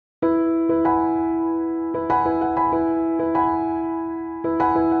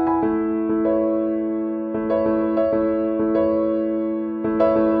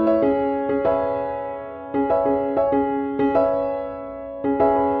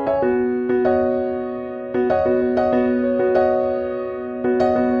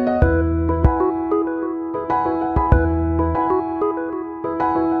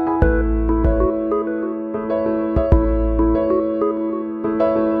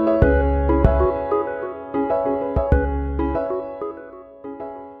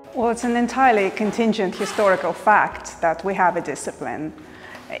it's an entirely contingent historical fact that we have a discipline.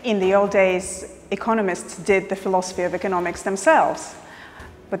 In the old days, economists did the philosophy of economics themselves,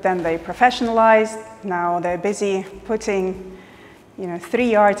 but then they professionalized. Now they're busy putting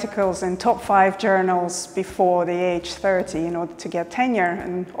 3 articles in top 5 journals before the age 30 in order to get tenure,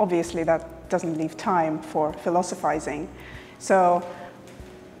 and obviously that doesn't leave time for philosophizing. So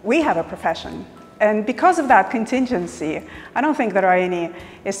we have a profession. And because of that contingency, I don't think there are any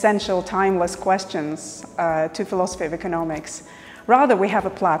essential timeless questions to philosophy of economics. Rather, we have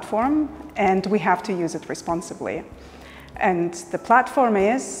a platform and we have to use it responsibly. And the platform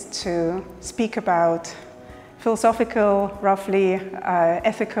is to speak about philosophical, roughly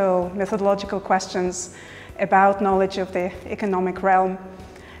ethical, methodological questions about knowledge of the economic realm,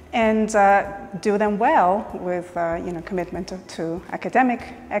 and do them well with commitment to academic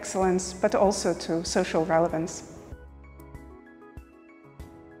excellence, but also to social relevance.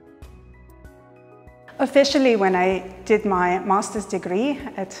 Officially, when I did my master's degree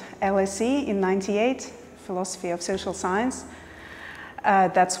at LSE in '98, Philosophy of Social Science,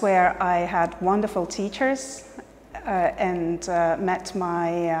 that's where I had wonderful teachers and met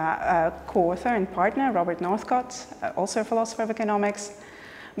my co-author and partner, Robert Northcott, also a philosopher of economics.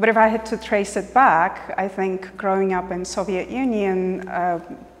 But if I had to trace it back, I think growing up in Soviet Union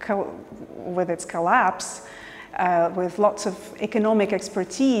with its collapse, with lots of economic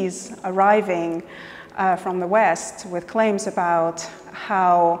expertise arriving from the West with claims about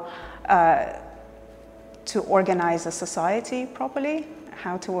how to organize a society properly,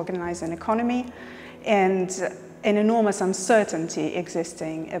 how to organize an economy, and an enormous uncertainty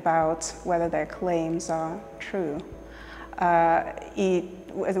existing about whether their claims are true.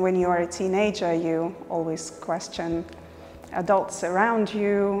 When you are a teenager, you always question adults around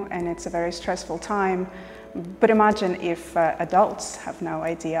you, and it's a very stressful time. But imagine if adults have no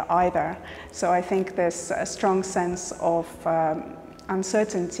idea either. So I think there's a strong sense of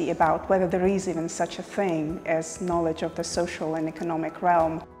uncertainty about whether there is even such a thing as knowledge of the social and economic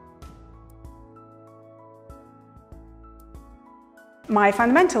realm. My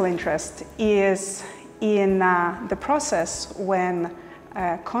fundamental interest is in the process when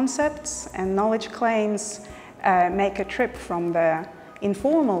concepts and knowledge claims make a trip from the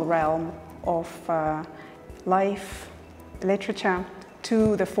informal realm of life, literature,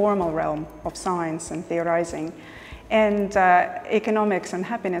 to the formal realm of science and theorizing. And economics and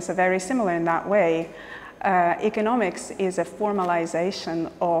happiness are very similar in that way. Economics is a formalization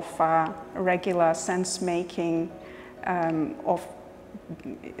of regular sense-making of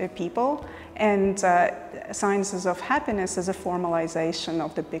people, and sciences of happiness is a formalization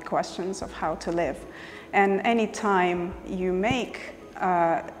of the big questions of how to live. And any time you make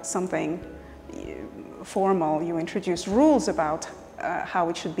something formal, you introduce rules about how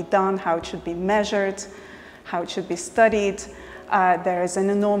it should be done, how it should be measured, how it should be studied, there is an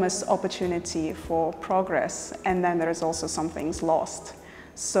enormous opportunity for progress, and then there is also some things lost.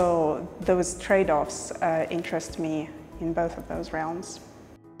 So those trade-offs interest me in both of those realms.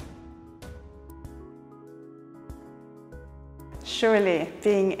 Surely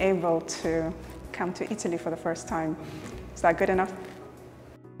being able to come to Italy for the first time, is that good enough?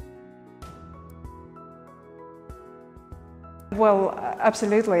 Well,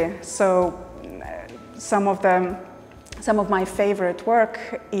 absolutely. So some of my favorite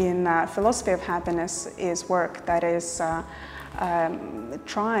work in philosophy of happiness is work that is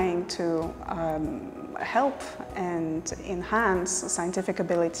trying to help and enhance scientific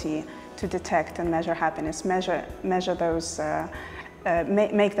ability to detect and measure happiness, measure those,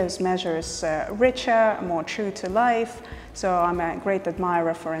 make those measures richer, more true to life. So I'm a great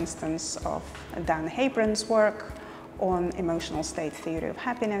admirer, for instance, of Dan Habron's work on emotional state theory of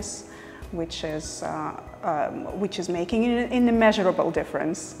happiness, which is making an immeasurable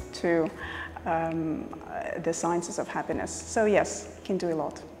difference to the sciences of happiness. So yes, can do a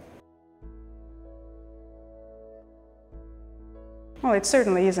lot. Well, it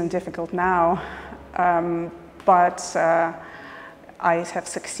certainly isn't difficult now, but I have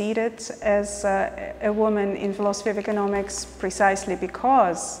succeeded as a woman in philosophy of economics precisely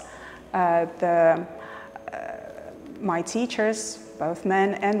because my teachers, both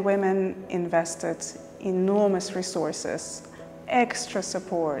men and women, invested enormous resources, extra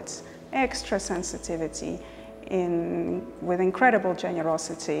support, extra sensitivity, with incredible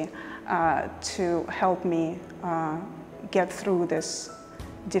generosity to help me get through this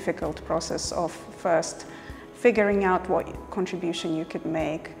difficult process of first figuring out what contribution you could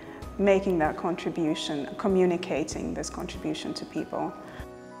make, making that contribution, communicating this contribution to people.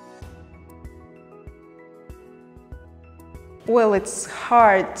 Well, it's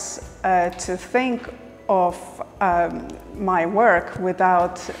hard to think of my work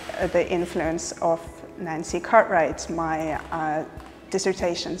without the influence of Nancy Cartwright, my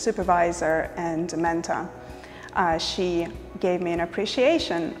dissertation supervisor and mentor. She gave me an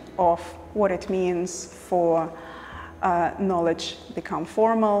appreciation of what it means for knowledge to become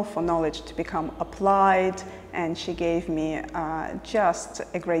formal, for knowledge to become applied, and she gave me just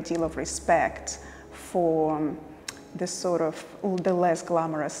a great deal of respect for the sort of the less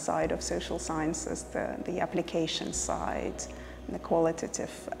glamorous side of social sciences, the application side, the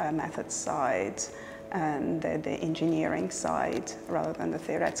qualitative method side, and the engineering side rather than the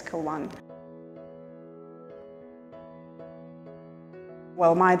theoretical one.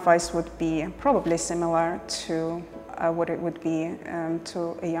 Well, my advice would be probably similar to what it would be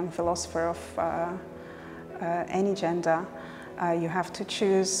to a young philosopher of any gender. You have to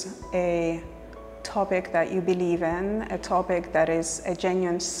choose a topic that you believe in, a topic that is a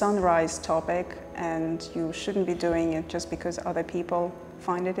genuine sunrise topic, and you shouldn't be doing it just because other people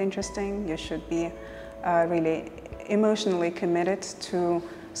find it interesting. You should be really emotionally committed to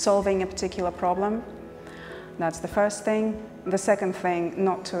solving a particular problem. That's the first thing. The second thing,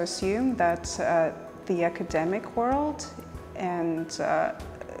 not to assume that the academic world and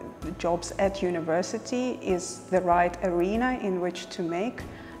jobs at university is the right arena in which to make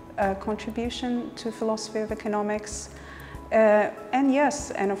a contribution to philosophy of economics. And yes,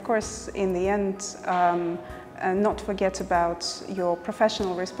 and of course, in the end, not forget about your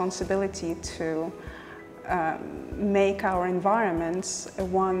professional responsibility to make our environments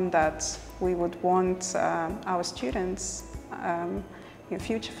one that we would want our students,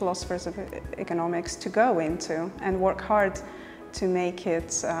 future philosophers of economics, to go into, and work hard to make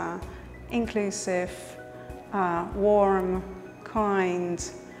it inclusive, warm,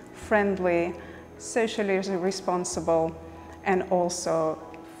 kind, friendly, socially responsible, and also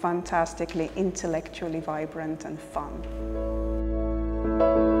fantastically intellectually vibrant and fun.